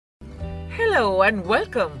Hello and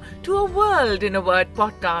welcome to A World in a Word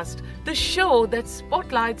podcast, the show that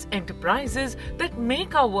spotlights enterprises that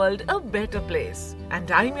make our world a better place. And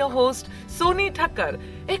I'm your host, Soni Thakkar,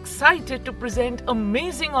 excited to present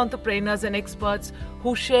amazing entrepreneurs and experts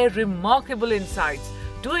who share remarkable insights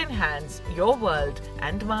to enhance your world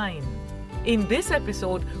and mine. In this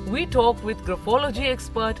episode, we talk with Graphology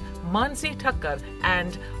expert Mansi Thakkar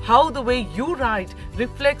and how the way you write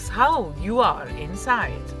reflects how you are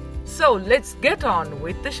inside. So let's get on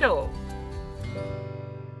with the show.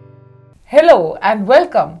 Hello and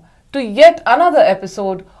welcome to yet another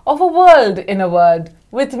episode of A World in a Word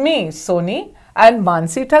with me, Soni, and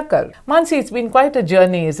Mansi Thakkar. Mansi, it's been quite a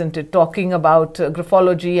journey, isn't it? Talking about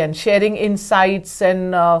graphology and sharing insights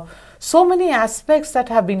and so many aspects that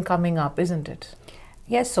have been coming up, isn't it?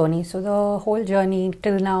 Yes, Soni. So the whole journey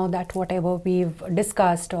till now, that whatever we've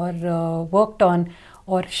discussed or worked on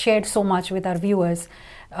or shared so much with our viewers,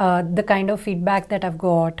 the kind of feedback that I've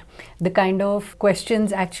got, the kind of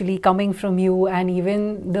questions actually coming from you, and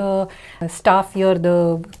even the staff here,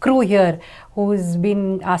 the crew here who's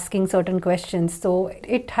been asking certain questions. So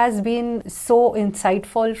it has been so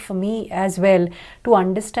insightful for me as well to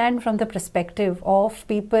understand from the perspective of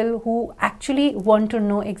people who actually want to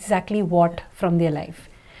know exactly what from their life.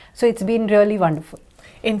 So it's been really wonderful.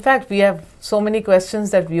 In fact, we have so many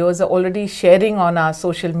questions that viewers are already sharing on our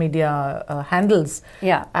social media handles.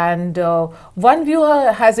 Yeah. And one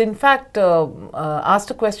viewer has in fact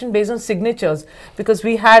asked a question based on signatures, because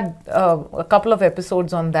we had a couple of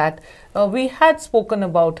episodes on that. We had spoken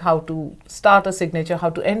about how to start a signature,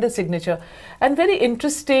 how to end a signature. And very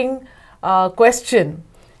interesting question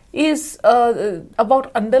is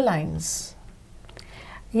about underlines.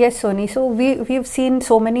 Yes, Soni. So we've seen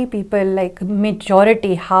so many people, like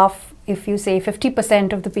majority, half, if you say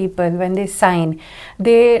 50% of the people, when they sign,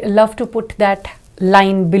 they love to put that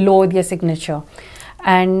line below their signature.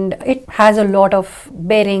 And it has a lot of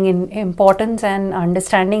bearing in importance and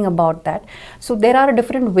understanding about that. So there are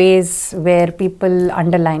different ways where people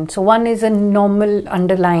underline. So one is a normal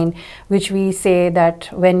underline, which we say that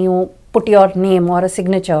when you put your name or a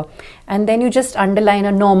signature and then you just underline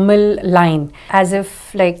a normal line, as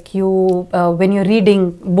if like you when you're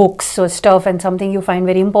reading books or stuff and something you find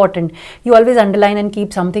very important, you always underline and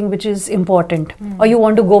keep something which is important or you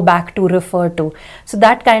want to go back to, refer to. So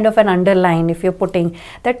that kind of an underline, if you're putting,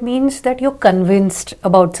 that means that you're convinced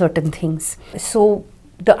about certain things. So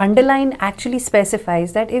the underline actually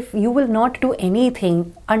specifies that if you will not do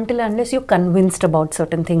anything unless you're convinced about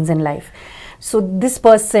certain things in life. So this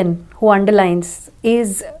person who underlines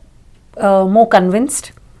is more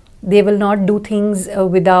convinced. They will not do things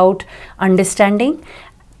without understanding.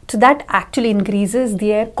 So that actually increases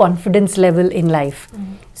their confidence level in life.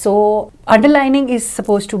 So underlining is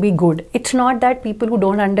supposed to be good. It's not that people who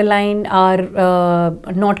don't underline are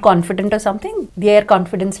not confident or something. Their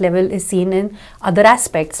confidence level is seen in other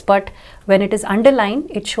aspects. But when it is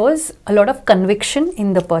underlined, it shows a lot of conviction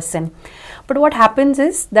in the person. But what happens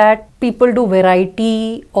is that people do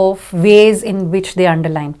variety of ways in which they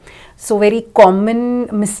underline. So very common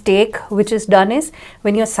mistake which is done is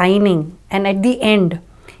when you're signing and at the end,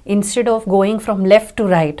 instead of going from left to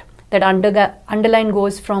right, that underline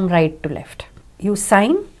goes from right to left. You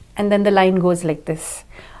sign and then the line goes like this.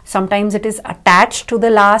 Sometimes it is attached to the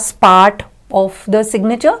last part of the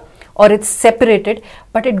signature or it's separated,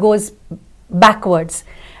 but it goes backwards.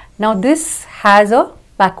 Now this has a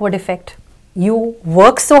backward effect. You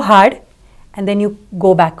work so hard and then you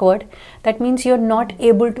go backward. That means you're not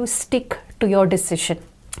able to stick to your decision.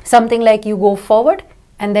 Something like you go forward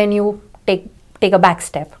and then you take a back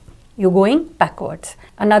step. You're going backwards.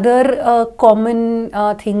 Another common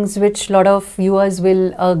things which a lot of viewers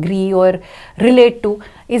will agree or relate to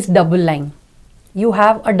is double line. You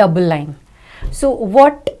have a double line. So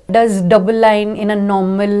what does double line in a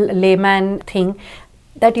normal layman thing?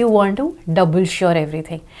 That you want to double sure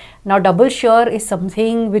everything. Now double sure is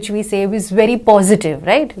something which we say is very positive,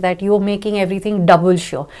 right? That you're making everything double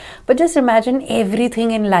sure. But just imagine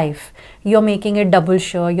everything in life. You're making it double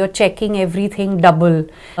sure. You're checking everything double.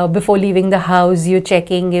 Before leaving the house, you're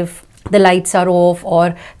checking if the lights are off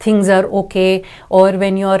or things are okay. Or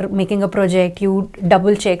when you're making a project, you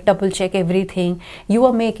double check everything. You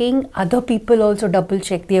are making other people also double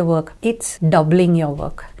check their work. It's doubling your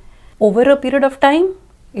work. Over a period of time,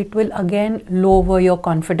 it will again lower your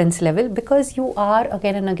confidence level because you are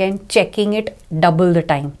again and again checking it double the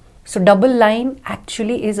time. So double line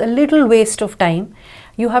actually is a little waste of time.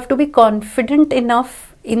 You have to be confident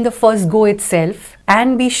enough in the first go itself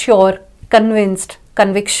and be sure,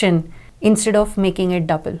 conviction instead of making it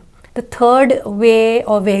double. The third way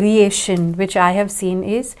or variation which I have seen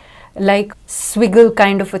is like swiggle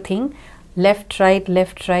kind of a thing, left,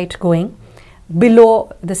 right going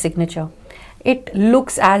below the signature. It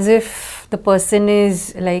looks as if the person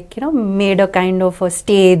is like, made a kind of a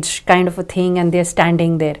stage kind of a thing and they're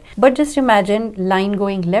standing there. But just imagine line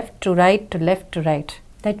going left to right to left to right.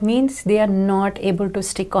 That means they are not able to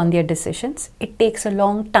stick on their decisions. It takes a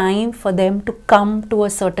long time for them to come to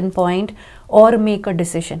a certain point or make a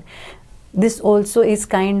decision. This also is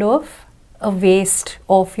kind of a waste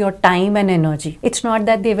of your time and energy. It's not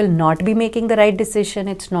that they will not be making the right decision.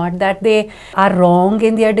 It's not that they are wrong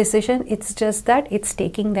in their decision. It's just that it's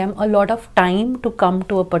taking them a lot of time to come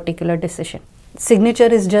to a particular decision. Signature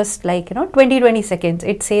is just like 20 seconds.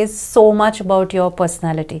 It says so much about your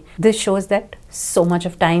personality. This shows that so much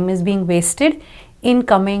of time is being wasted in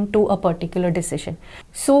coming to a particular decision.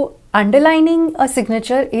 So underlining a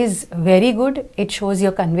signature is very good. It shows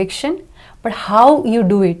your conviction, but how you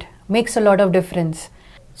do it makes a lot of difference.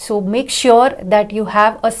 So make sure that you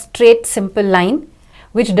have a straight, simple line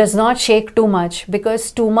which does not shake too much, because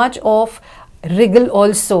too much of wriggle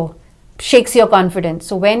also shakes your confidence.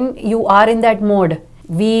 So when you are in that mode,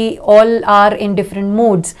 we all are in different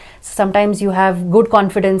moods. Sometimes you have good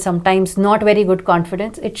confidence, sometimes not very good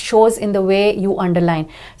confidence. It shows in the way you underline.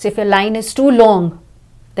 So if your line is too long,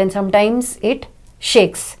 then sometimes it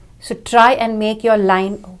shakes. So try and make your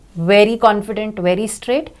line very confident, very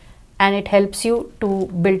straight, and it helps you to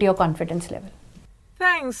build your confidence level.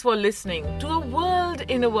 Thanks for listening to a World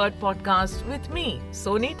in a Word podcast with me,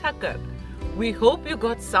 Soni Thakkar. We hope you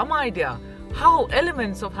got some idea how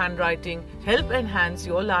elements of handwriting help enhance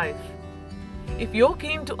your life. If you're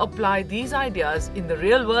keen to apply these ideas in the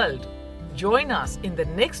real world, join us in the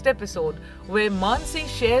next episode where Mansi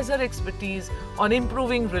shares her expertise on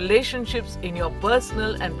improving relationships in your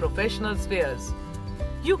personal and professional spheres.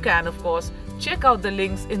 You can, of course, check out the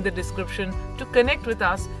links in the description to connect with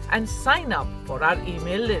us and sign up for our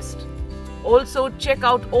email list. Also, check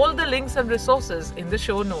out all the links and resources in the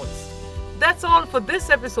show notes. That's all for this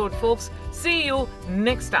episode, folks. See you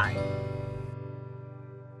next time.